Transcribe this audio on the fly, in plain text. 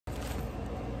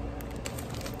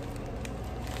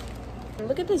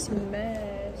Look at this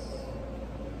mess.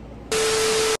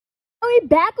 We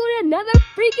back with another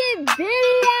freaking video.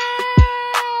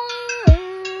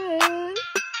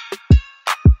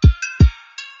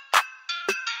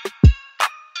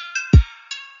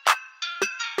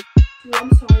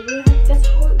 I'm sorry, that's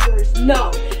how it works.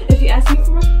 No, if you ask me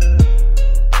for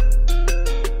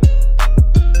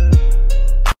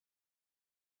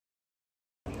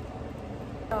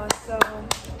so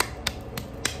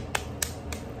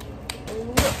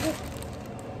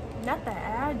not the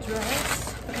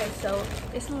address. Okay, so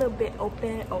it's a little bit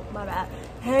open. Oh my bad.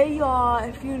 Hey y'all,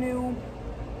 if you new,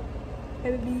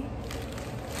 hey baby,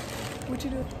 what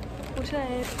you do? What's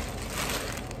that?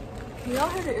 Can y'all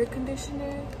hear the air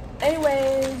conditioner?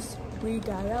 Anyways, we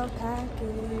got a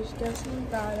package. Guess we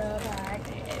got a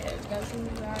package. Guess we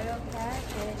got a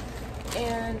package.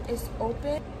 And it's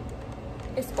open.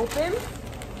 It's open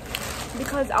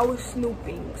because I was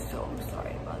snooping. So I'm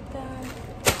sorry about that.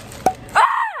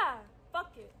 Ah!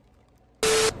 Fuck it.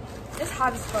 It's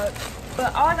hot as fuck.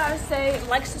 But all I gotta say,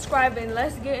 like, subscribe, and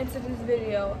let's get into this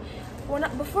video.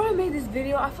 Before I made this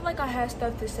video, I feel like I had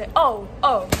stuff to say. Oh.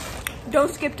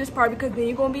 Don't skip this part because then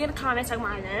you're gonna be in the comments talking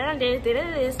about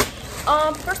this.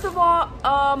 First of all,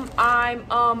 I'm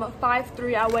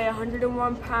 5'3". I weigh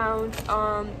 101 pounds.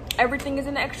 Everything is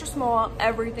in extra small.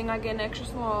 Everything I get in extra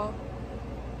small.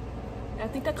 I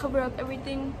think that covered up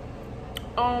everything.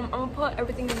 I'm gonna put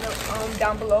everything in the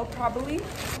down below probably.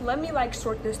 Let me like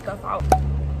sort this stuff out.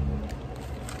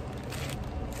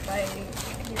 Like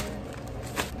here.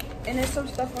 And there's some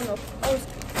stuff on the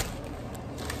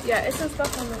yeah, it's some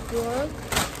stuff on the floor.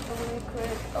 Really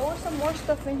quick. Oh, there's some more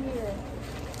stuff in here.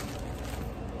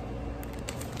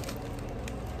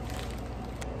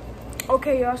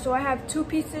 Okay, y'all, so I have two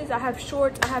pieces. I have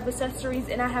shorts, I have accessories,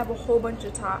 and I have a whole bunch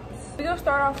of tops. We're gonna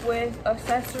start off with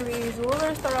accessories. What we're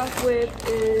gonna start off with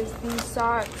is these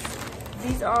socks.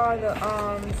 These are the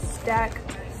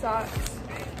stacked socks.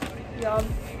 Y'all,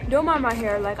 don't mind my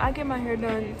hair. Like, I get my hair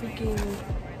done freaking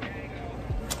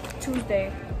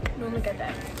Tuesday. Don't look at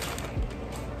that.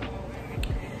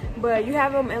 But you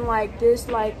have them in like this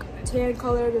like tan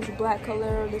color, this black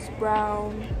color, this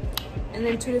brown, and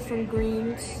then two different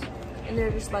greens, and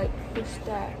they're just like they're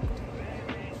stacked.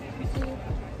 You see?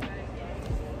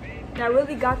 And I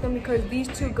really got them because these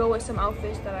two go with some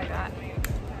outfits that I got.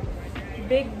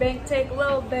 Big bank take,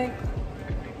 little bank.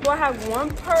 So I have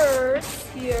one purse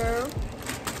here,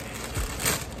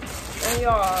 and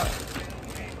y'all,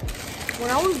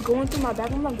 when I was going through my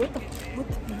bag, I'm like,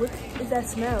 what is that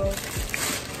smell?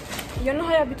 You know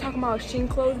how y'all be talking about Shein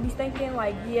clothes be stinking?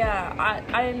 Like, yeah,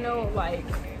 I didn't know, like,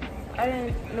 I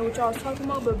didn't know what y'all was talking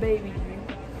about, but baby,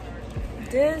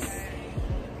 this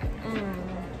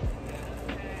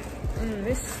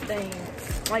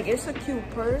stinks. Like, it's a cute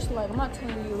purse. Like, I'm not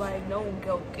telling you, like, no,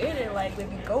 go get it. Like,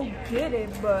 baby, go get it,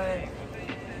 but,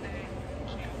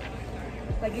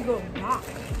 like, you go knock.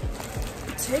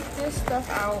 Take this stuff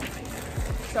out.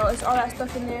 So it's all that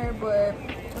stuff in there, but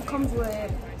it comes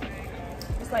with,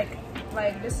 it's like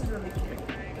this is really cute.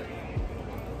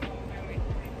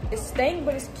 It stank,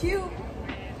 but it's cute.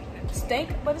 Stank,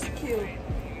 but it's cute.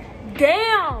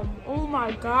 Damn! Oh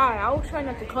my god, I was trying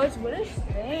not to clutch, but it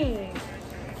stank.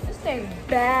 This stank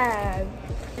bad.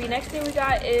 The next thing we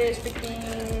got is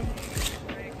freaking.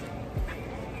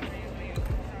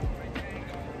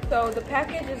 So the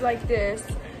package is like this.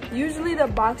 Usually the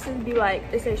boxes be like,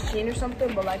 it says Shein or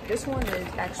something, but like this one is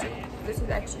actually, this is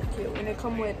actually cute. And it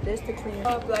come with this to clean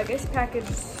up. Like this package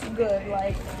is good.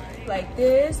 Like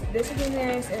this is in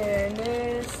this, and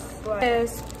this, like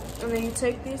this. And then you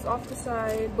take these off the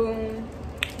side, boom,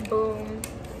 boom,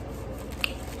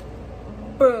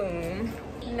 boom.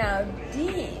 Now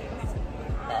these,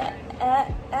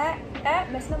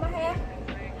 messing up my hair.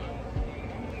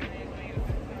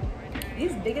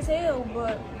 These big as hell,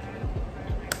 but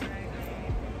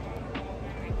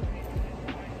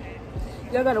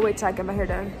y'all gotta wait till I get my hair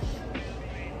done.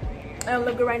 I don't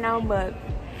look good right now, but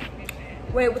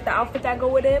wait with the outfit that go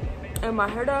with it and my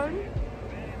hair done.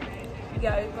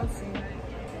 Yeah, you're gonna see.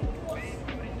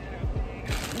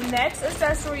 Next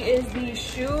accessory is these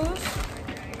shoes.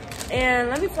 And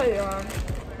let me tell you,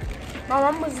 my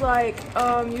mom was like,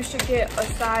 you should get a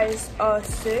size 6.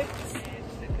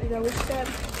 Is that what she said?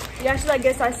 Yeah, she's like,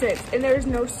 get size 6. And there's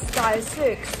no size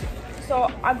 6. So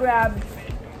I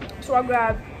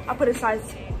put a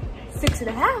size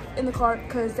 6.5 in the cart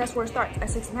because that's where it starts, at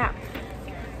 6.5.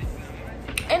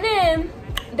 And then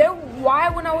why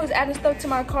when I was adding stuff to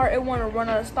my cart, it wanted to run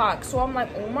out of stock. So I'm like,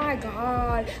 oh my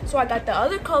god. So I got the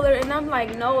other color, and I'm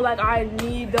like, no, like I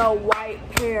need the white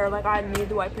pair. Like I need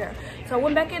the white pair. So I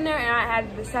went back in there and I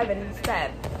added the 7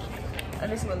 instead.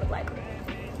 And this is what it look like.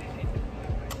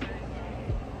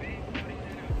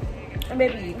 And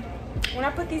baby, when I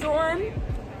put these on,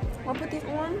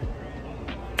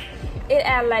 it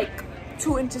add like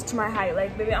 2 inches to my height.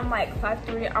 Like, baby, I'm like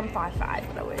 5'3", I'm 5'5"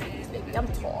 when I wear these, baby. I'm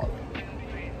tall.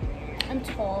 I'm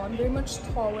very much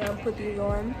tall when I put these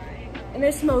on. And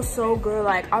it smells so good.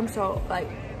 Like, I'm so, like,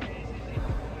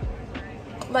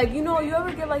 you know, you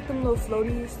ever get like them little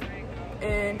floaties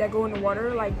and that go in the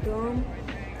water, like them?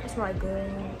 It smells like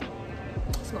good.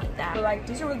 It smells like that. But like,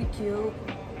 these are really cute.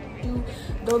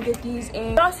 Don't get these.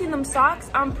 And y'all seen them socks?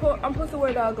 I'm supposed to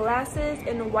wear the glasses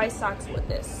and the white socks with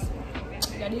this.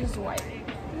 Yeah, these are white.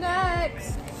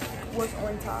 Next, what's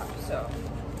on top? So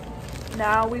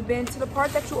now we've been to the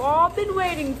part that you all been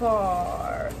waiting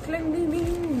for. Cling, ding,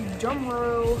 ding, drum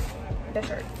roll. The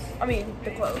shirts. I mean,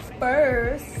 the clothes.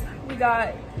 First, we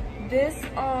got this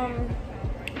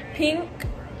pink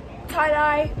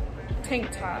tie-dye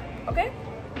tank top. Okay,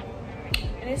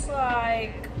 and it's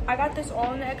like, I got this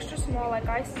all in the extra small, like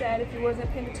I said. If you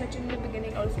wasn't paying attention in the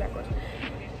beginning, oh, it's backwards.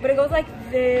 But it goes like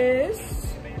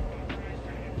this.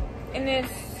 And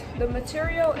the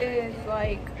material is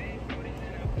like,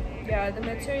 yeah, the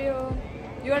material,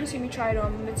 you're gonna see me try it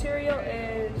on. The material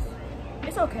is,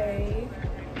 it's okay.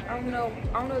 I don't know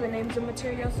the names of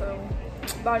material, so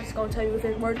but I'm just gonna tell you if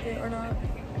it's worth it or not.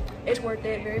 It's worth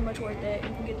it, very much worth it. You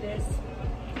can get this.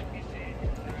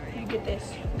 You get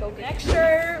this. Go get. Next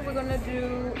shirt we're gonna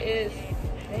do is,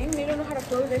 dang, they don't know how to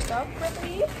close their stuff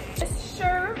correctly. This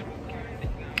shirt,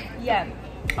 yeah,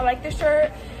 I like this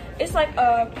shirt. It's like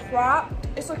a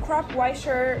cropped white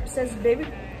shirt. It says baby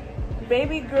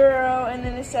girl, and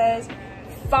then it says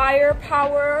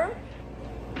firepower.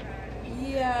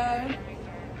 Yeah.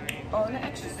 Oh, and the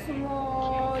extra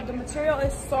small. The material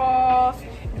is soft,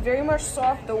 very much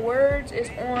soft. The words is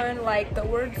on, like, the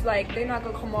words, like, they're not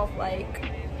gonna come off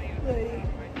like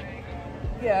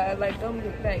yeah, like, don't,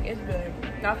 like, it's good.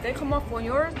 Now if they come off on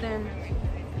yours, then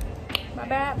my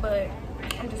bad, but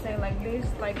I'm just saying, like, this,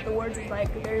 like, the words is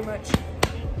like very much,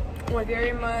 like,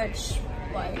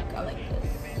 I like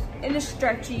this. And it's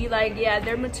stretchy, like, yeah,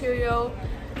 their material,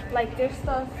 like, their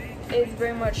stuff is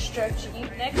very much stretchy.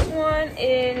 Next one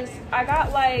is, I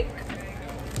got like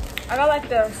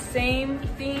the same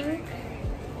thing,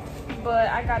 but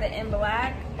I got it in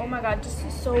black. Oh my god, this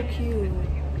is so cute.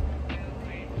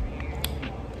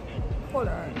 Hold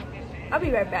on, I'll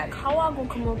be right back. How am I gonna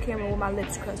come on camera with my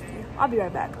lips crusty? I'll be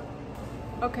right back.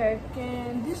 Okay,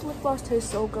 and this lip gloss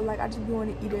tastes so good. Like, I just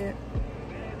want to eat it.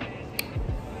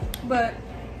 But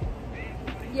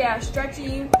yeah,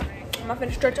 stretchy. I'm not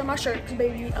gonna stretch on my shirts,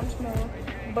 baby. I'm small,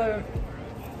 but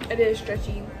it is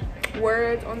stretchy.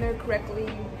 Words on there correctly.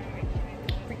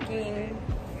 Freaking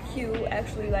cute.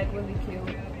 Actually, like, really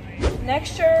cute.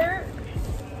 Next shirt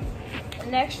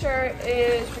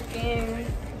is freaking.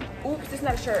 Oops, this is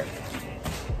not a shirt.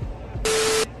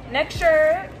 Next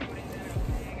shirt.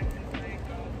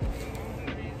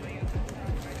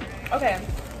 Okay.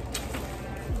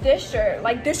 This shirt,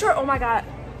 like, this shirt, oh my god.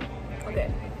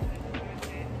 Okay.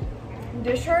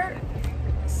 This shirt,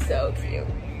 so cute.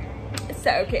 It's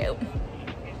so cute.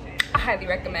 I highly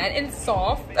recommend. It's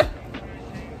soft.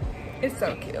 It's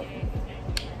so cute.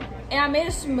 And I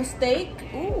made a mistake.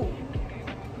 Ooh,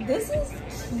 this is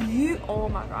cute. Oh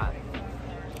my god.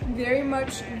 Very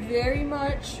much.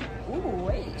 Ooh,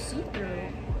 wait,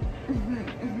 see-through.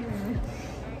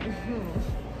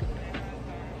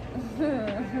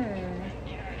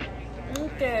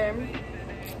 Okay.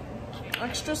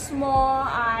 Extra small.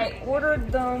 I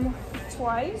ordered them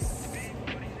twice.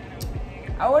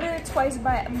 I ordered it twice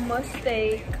by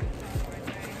mistake,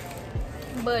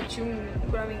 but I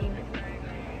mean,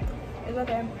 it's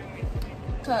okay.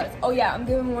 Cause, oh yeah, I'm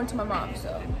giving one to my mom,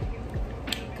 so,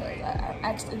 cause I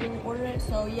accidentally ordered it.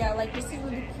 So yeah, like, this is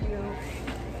really cute.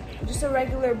 Just a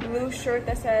regular blue shirt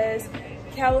that says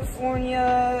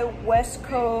California, West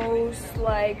Coast.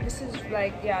 Like, this is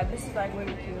like, yeah, this is like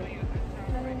really cute.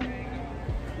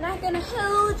 Not gonna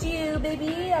hold you,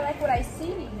 baby. I like what I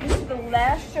see. This is the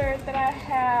last shirt that I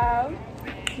have.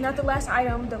 Not the last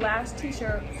item, the last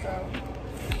t-shirt. So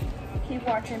keep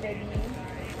watching, baby.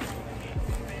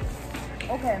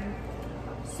 Okay,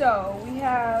 so we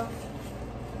have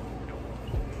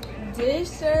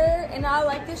this shirt, and I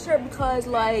like this shirt because,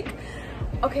 like,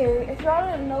 okay, if y'all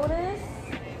didn't notice,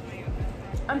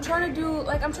 I'm trying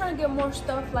to get more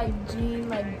stuff like jean,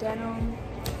 like denim.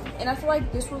 And I feel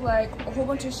like this was like a whole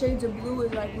bunch of shades of blue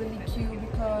is like really cute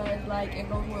because, like, it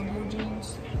goes with blue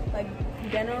jeans, like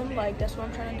denim. Like, that's what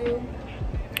I'm trying to do,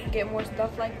 get more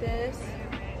stuff like this.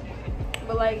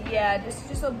 But like, yeah, this is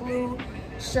just a blue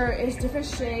shirt. It's different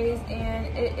shades and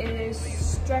it is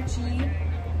stretchy.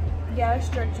 Yeah, it's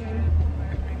stretchy.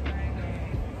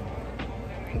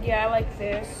 Yeah, I like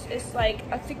this. It's like,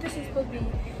 I think this is supposed to be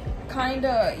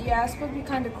kinda, yeah, it's supposed to be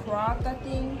kinda cropped, I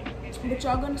think. But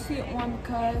y'all gonna see it on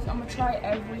because I'm gonna try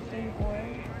everything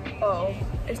on. Oh,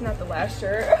 it's not the last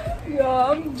shirt. Yeah,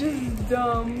 I'm just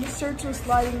dumb. The shirts were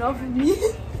sliding off of me.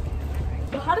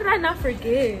 But how did I not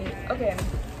forget?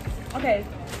 Okay,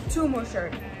 2 more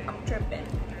shirts. I'm tripping.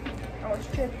 I was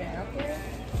tripping, okay?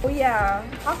 Oh yeah,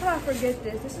 how could I forget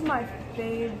this? This is my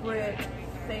favorite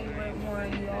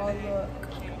one, y'all. Look.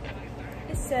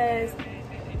 It says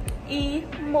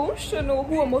emotional.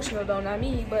 Who emotional though? Not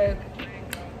me, but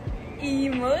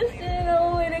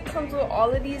emotional. And it comes with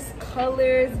all of these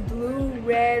colors: blue,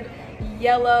 red,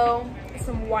 yellow,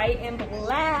 some white and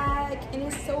black. And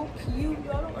it's so cute.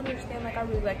 Y'all don't understand. Like, I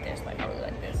really like this. Like, I really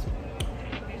like this.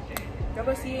 Y'all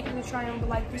gonna see it in the try on, but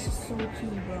like, this is so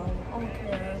cute, bro. I don't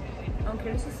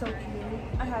care. This is so cute.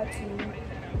 I had to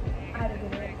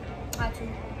get it. I had to.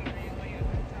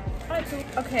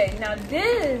 Okay, now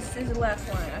this is the last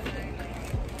one, I think.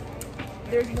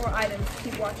 There's more items.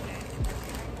 Keep watching.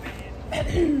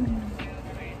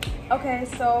 Okay,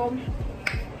 so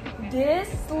this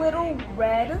little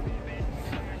red,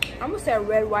 I'm gonna say a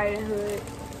red, white, and hood.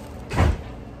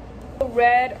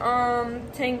 Red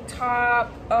tank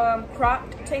top,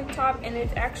 cropped tank top, and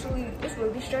it's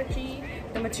really stretchy.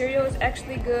 The material is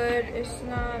actually good. It's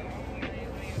not.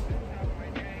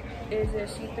 Is it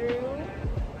see-through?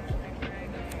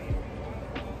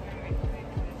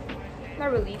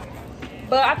 Not really.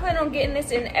 But I plan on getting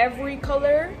this in every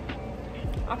color.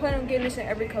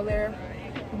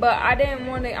 But I didn't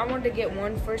want to. I wanted to get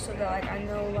one first so that like I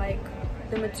know like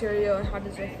the material and how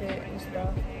does it fit and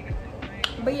stuff.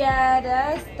 But yeah,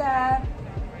 that's that.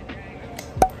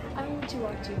 I don't want you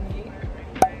watching me.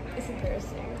 It's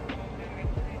embarrassing.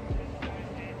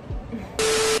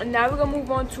 And now we're gonna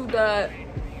move on to the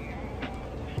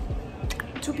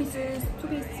two pieces.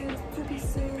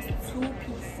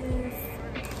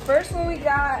 First one we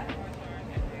got,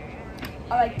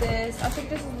 I like this. I think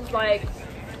this is like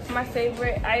my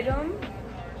favorite item.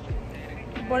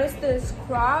 But it's this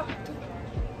cropped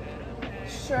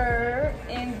shirt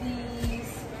and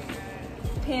these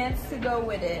pants to go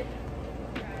with it.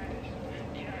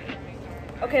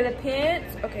 Okay, the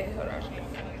pants, okay, hold on.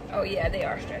 Oh yeah, they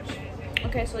are stretched.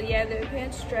 Okay, so yeah, the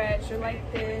pants stretch. They're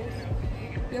like this.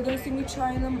 You're gonna see me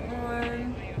trying them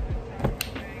on.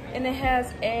 And it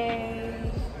has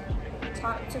a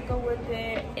top to go with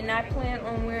it. And I plan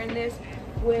on wearing this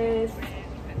with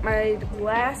my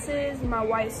glasses, my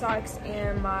white socks,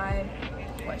 and my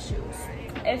white shoes.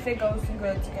 If it goes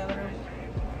good together.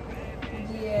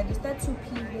 Yeah, this that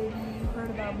 2-piece, baby. You heard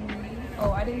about me.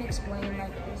 Oh, I didn't explain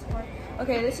like this part.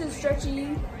 Okay, this is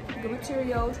stretchy, good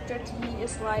material, stretchy.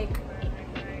 It's like,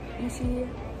 you see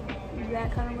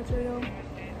that kind of material?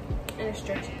 And it's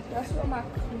stretchy. That's what my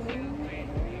clothes.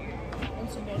 And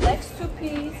so the next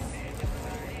 2-piece,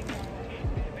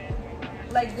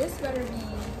 like this better be,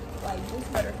 like this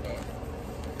better fit.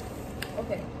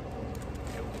 Okay.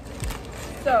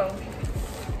 So,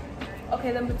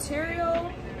 okay, the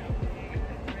material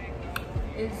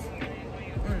is,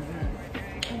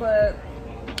 but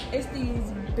it's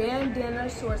these bandana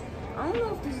shorts. I don't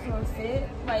know if this is gonna fit.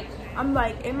 Like, I'm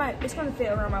like, it's gonna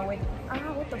fit around my waist. I don't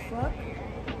know what the fuck.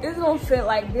 This is gonna fit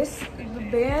like this. The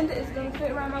band is gonna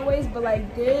fit around my waist, but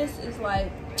like this is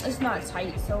like, it's not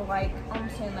tight. So like, I'm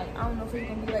saying like, I don't know if it's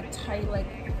gonna be like tight, like,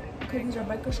 cause these are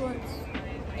biker shorts,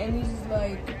 and these is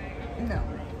like, no,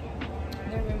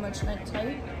 they're very much not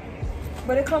tight.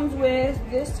 But it comes with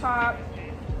this top.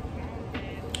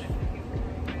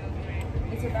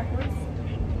 Is it backwards?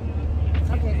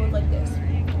 Okay, it goes like this.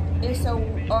 It's a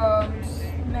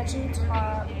matching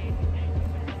top.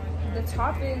 The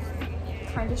top is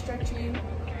kind of stretchy.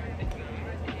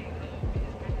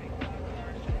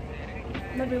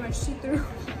 Not very much see-through.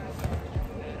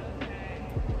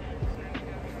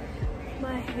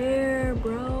 My hair,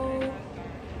 bro.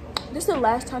 This is the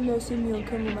last time you'll see me on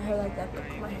camera with my hair like that.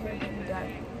 My hair getting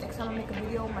done. Next time I make a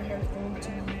video, my hair is going to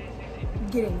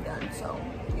be getting done. So,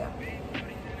 yeah.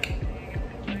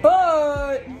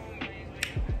 But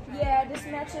yeah, this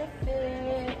matching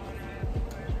fit.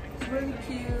 It's really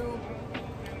cute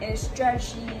and it's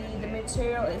stretchy. The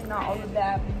material is not all of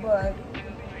that, but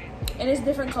and it's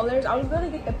different colors. I was gonna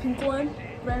get the pink one,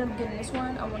 but I ended up getting this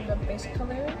one. I wanted the basic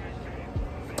color.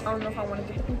 I don't know if I want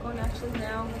to get the pink one actually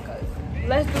now because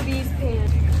let's do these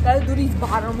pants. Let's do these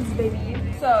bottoms, baby.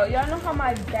 So y'all know how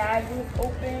my bag was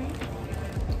open.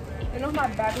 You know how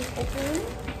my bag was open.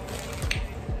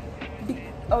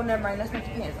 Oh, never mind. That's not the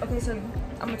pants. Okay, so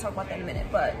I'm gonna talk about that in a minute.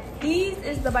 But these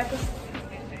is the biker.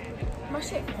 My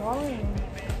shit falling.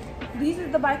 These are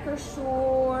the biker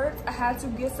shorts. I had to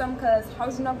get some because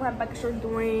how's you not gonna have biker shorts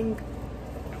during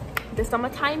the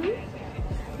summertime?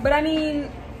 But I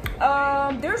mean,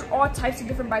 there's all types of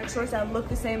different biker shorts that look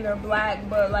the same. They're black,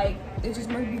 but like it just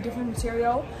might be different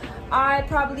material. I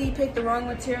probably picked the wrong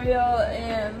material,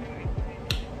 and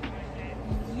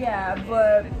yeah,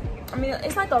 but I mean,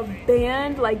 it's like a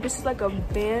band. Like this is like a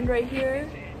band right here.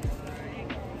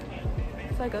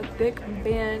 It's like a thick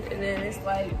band, and then it's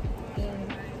like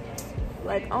in,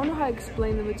 like I don't know how to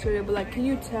explain the material, but like, can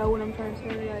you tell what I'm trying to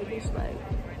say? Like it's like,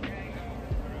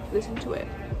 listen to it.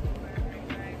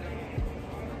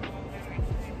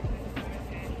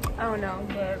 I don't know,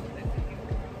 but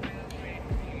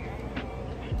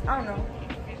I don't know.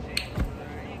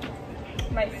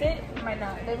 Might fit, might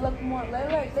not. They look more. They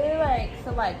like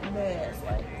feel like this,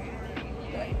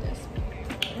 like this.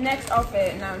 Next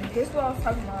outfit. Now this is what I was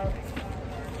talking about.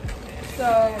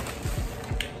 So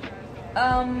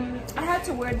I had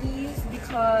to wear these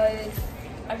because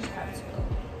I just had to.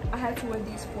 I had to wear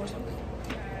these for something.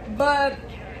 But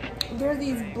they're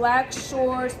these black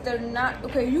shorts. They're not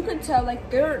okay. You can tell like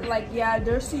they're like, yeah,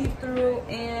 they're see-through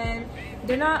and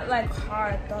they're not like how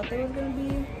I thought they was gonna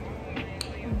be.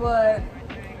 But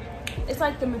it's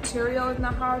like the material is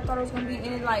not how I thought it was gonna be, and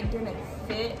it like didn't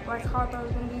fit like how I thought it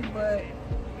was gonna be. But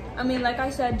I mean, like I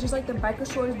said, just like the biker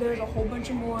shorts, there's a whole bunch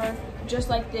of more just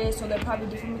like this, so they're probably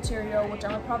different material, which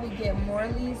I'm gonna probably get more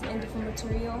of these in different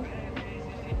material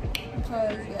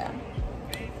because yeah.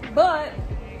 But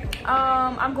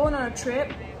I'm going on a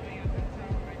trip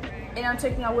and I'm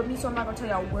taking y'all with me, so I'm not gonna tell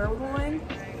y'all where we're going,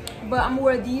 but I'm gonna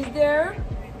wear these there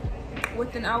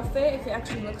with an outfit if it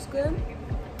actually looks good.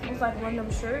 It's like one of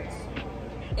them shirts,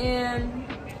 and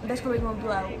that's gonna be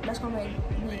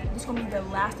this gonna be the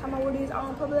last time I wear these out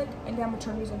in public, and then I'm gonna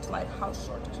turn these into like house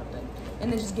shorts or something,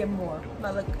 and then just get more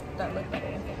that look better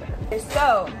and fit better. Okay,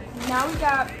 so now we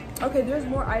got, okay, there's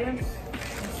more items.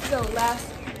 This is the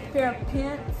last pair of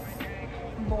pants.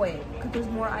 Boy, because there's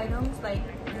more items. Like,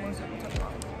 you know what I'm talking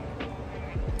about.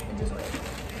 And just wait.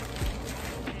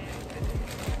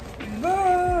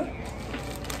 Boom.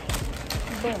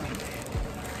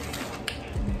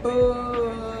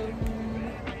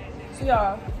 Boom. So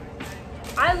y'all,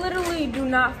 I literally do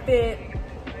not fit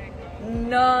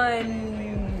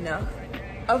none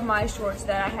of my shorts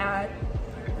that I had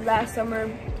last summer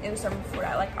and the summer before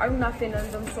that. Like, I do not fit none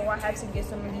of them, so I had to get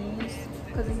some of these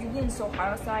because it's getting so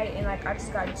hot outside, and like I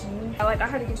just got jeans. I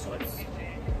had to get shorts.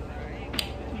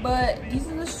 But these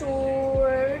are the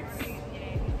shorts,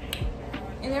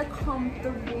 and they're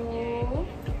comfortable.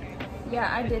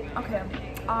 Yeah, I did. Okay.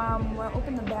 When I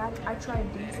opened the bag, I tried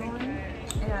these on,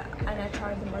 and I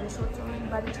tried the mother shorts on,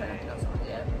 but I didn't try nothing else on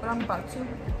yet. But I'm about to.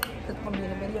 It's gonna be in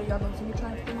the video. Y'all don't see me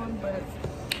trying them on, but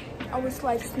I was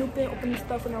like snooping, opening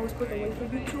stuff, and I was supposed to wait for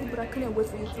YouTube, but I couldn't wait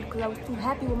for YouTube because I was too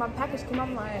happy when my package came out.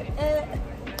 I'm like,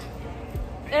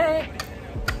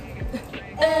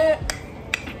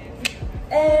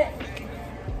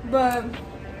 But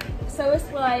so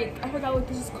it's like, I forgot what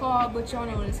this is called, but y'all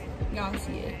know what it's, y'all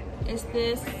see it. It's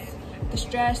this, the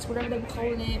stress, whatever they're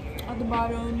calling it, at the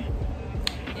bottom,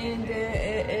 and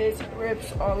then it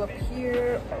rips all up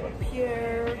here,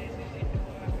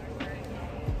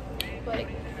 like,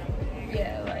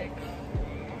 yeah, like,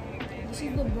 this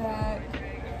is the back.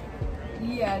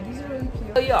 Yeah, these are really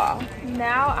cute. So y'all,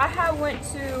 now I have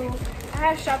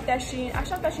shopped at Shein. I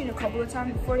shopped at Shein a couple of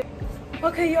times before.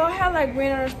 Okay, y'all, I had like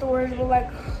ran out of stores, but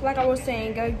like I was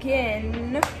saying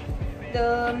again,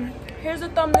 here's a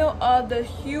thumbnail of the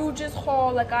hugest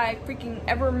haul like I freaking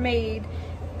ever made,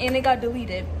 and it got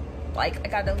deleted. Like,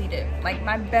 it got deleted. Like,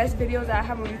 my best videos that I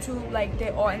have on YouTube, like, they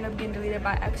all end up getting deleted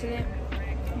by accident.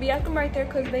 But yeah, I come right there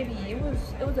because baby, it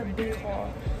was a big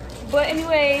haul. But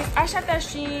anyways, I shopped at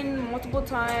Shein multiple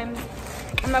times.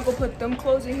 I'm not gonna put them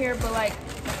clothes in here, but like,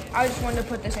 I just wanted to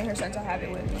put this in here since I have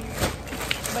it with me.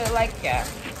 But like, yeah,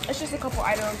 it's just a couple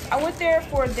items. I went there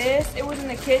for this. It was in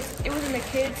the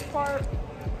kids part,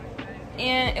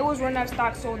 and it was running out of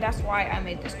stock, so that's why I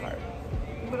made this cart.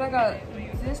 But I got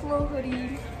this little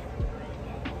hoodie,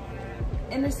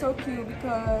 and it's so cute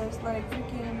because like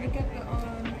freaking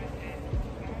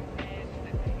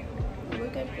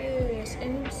look at this,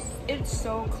 and it's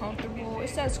so comfortable. It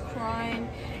says crime,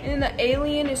 and then the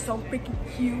alien is so freaking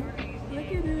cute. Look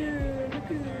at it,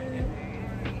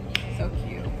 so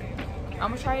cute.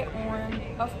 I'm gonna try it on,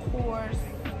 of course.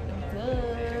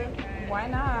 Duh, why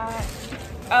not?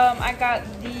 I got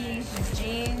these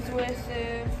jeans with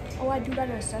it. Oh, I do got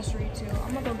an accessory too.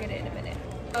 I'm gonna go get it in a minute.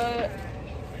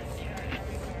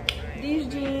 These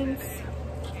jeans,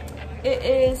 It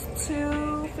is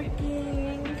two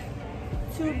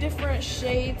different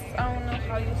shades. I don't know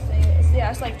how you say it.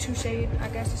 Yeah, it's like two shade, I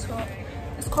guess it's called.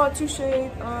 It's called two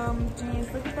shade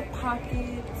jeans. Look at the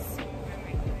pockets.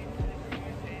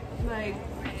 Like,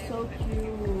 so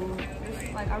cute.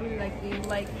 It's, like, I really like these.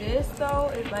 Like, this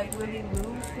though is like really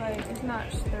loose. Like, it's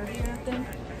not sturdy or nothing.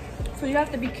 So you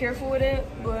have to be careful with it,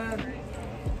 but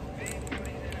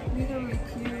these are really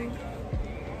cute.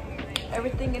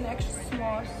 Everything in extra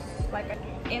small, like,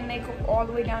 and they go all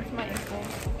the way down to my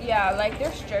ankles. Yeah, like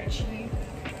they're stretchy.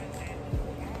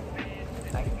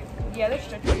 Like, yeah, they're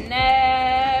stretchy.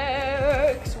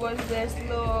 Next was this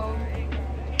little.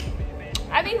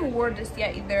 I haven't even wore this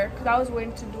yet either, because I was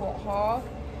waiting to do a haul.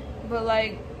 But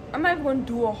like, I'm not even gonna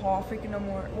do a haul freaking no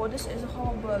more. Well, this is a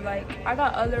haul, but like, I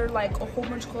got other, like, a whole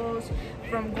bunch of clothes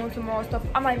from going to the mall and stuff.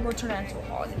 I'm not even gonna turn that into a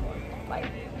haul anymore. Like,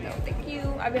 no, thank you.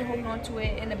 I've been holding on to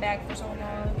it in the bag for so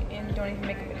long and don't even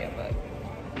make a video. But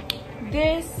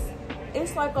this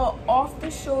is like a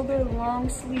off-the-shoulder,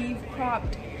 long-sleeve,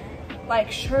 cropped,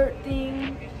 like, shirt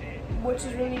thing, which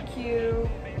is really cute.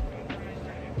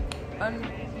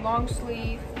 Long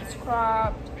sleeve, it's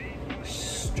cropped,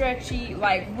 stretchy,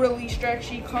 like really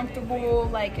stretchy, comfortable,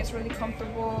 like it's really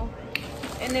comfortable.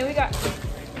 And then we got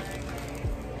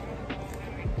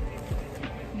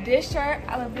this shirt.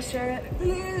 I love this shirt,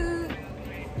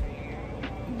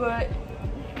 but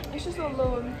it's just a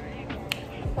little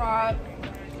crop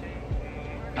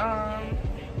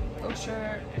little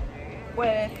shirt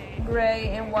with gray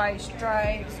and white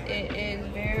stripes. It is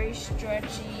very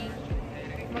stretchy.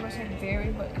 I'm not gonna say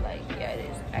very, but like, yeah, it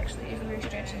is. Actually, it's very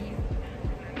stretchy.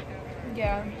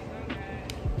 Yeah.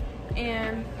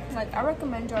 And like, I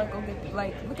recommend y'all go get,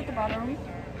 like, look at the bottom.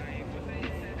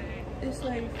 It's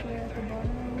like here at the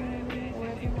bottom,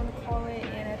 whatever you want to call it,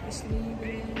 and at the sleeve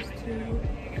it is too.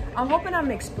 I'm hoping I'm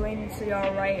explaining to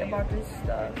y'all right about this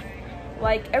stuff.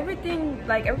 Like, everything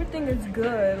is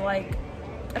good. Like,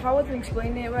 if I wasn't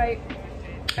explaining it right,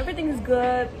 everything is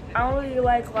good. I don't really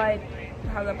like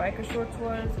how the biker shorts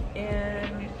was,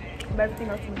 and everything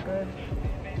else was good.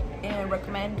 And I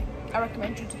recommend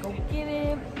you to go get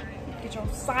it, get your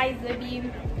size,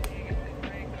 baby.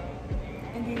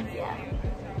 And then yeah,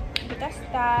 but that's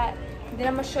that. Then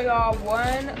I'm gonna show y'all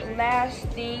one last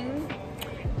thing.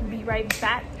 Be right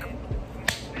back.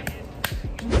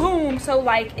 Boom. So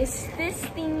like, it's this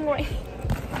thing right.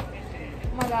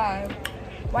 Oh my god,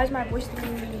 why is my voice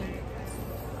doing me?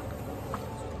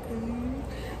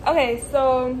 Okay,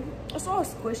 so it's all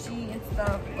squishy and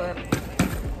stuff, but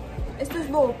it's this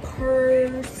little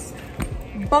purse,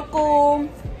 buckle,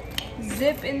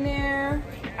 zip in there.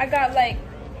 I got like,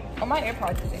 oh, my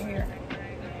AirPods is in here.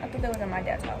 I thought that was in my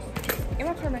dad's house. Am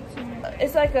I turning back to you?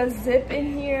 It's like a zip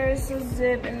in here. It's a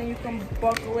zip, and then you can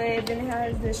buckle it. Then it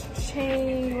has this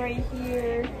chain right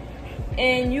here,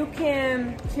 and you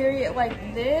can carry it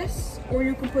like this, or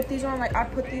you can put these on. Like, I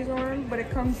put these on, but it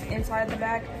comes inside the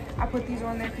bag. I put these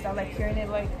on there because I like carrying it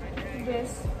like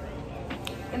this.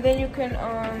 And then you can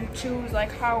choose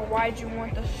like how wide you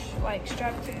want the like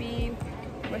strap to be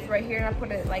with right here, and I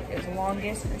put it like as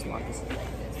longest, and as longest is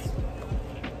like this.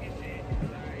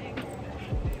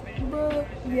 But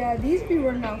yeah, these be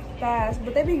running out fast,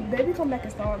 but they come back in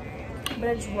stock, but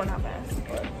they just run out fast.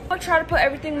 But I'll try to put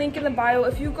everything link in the bio.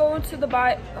 If you go into the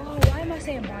bio, oh, why am I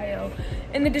saying bio?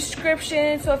 In the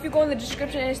description. So if you go in the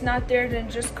description and it's not there, then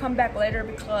just come back later,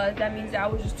 because that means that I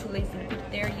was just too lazy to put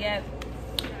it there yet.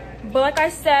 But like I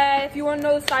said, if you want to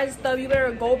know the size of stuff, you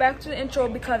better go back to the intro,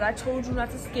 because I told you not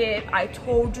to skip. I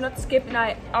told you not to skip, and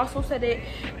I also said it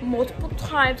multiple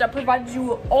times. I provided you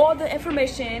with all the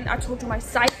information. I told you my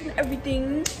size and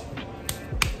everything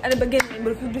at the beginning.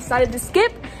 But if you decided to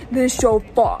skip, then it's your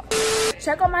fault.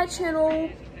 Check out my channel.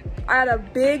 I had a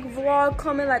big vlog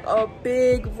coming, like a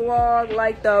big vlog,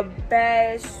 like the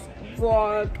best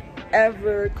vlog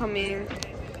ever coming.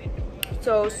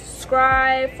 So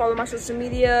subscribe, follow my social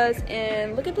medias,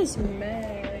 and look at this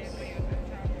mess.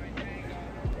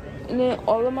 And then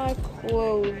all of my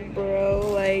clothes,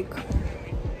 bro, like,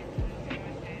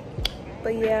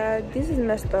 but yeah, this is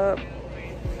messed up.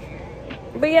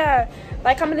 But yeah,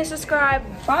 like, comment, and subscribe.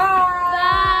 Bye.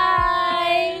 Bye.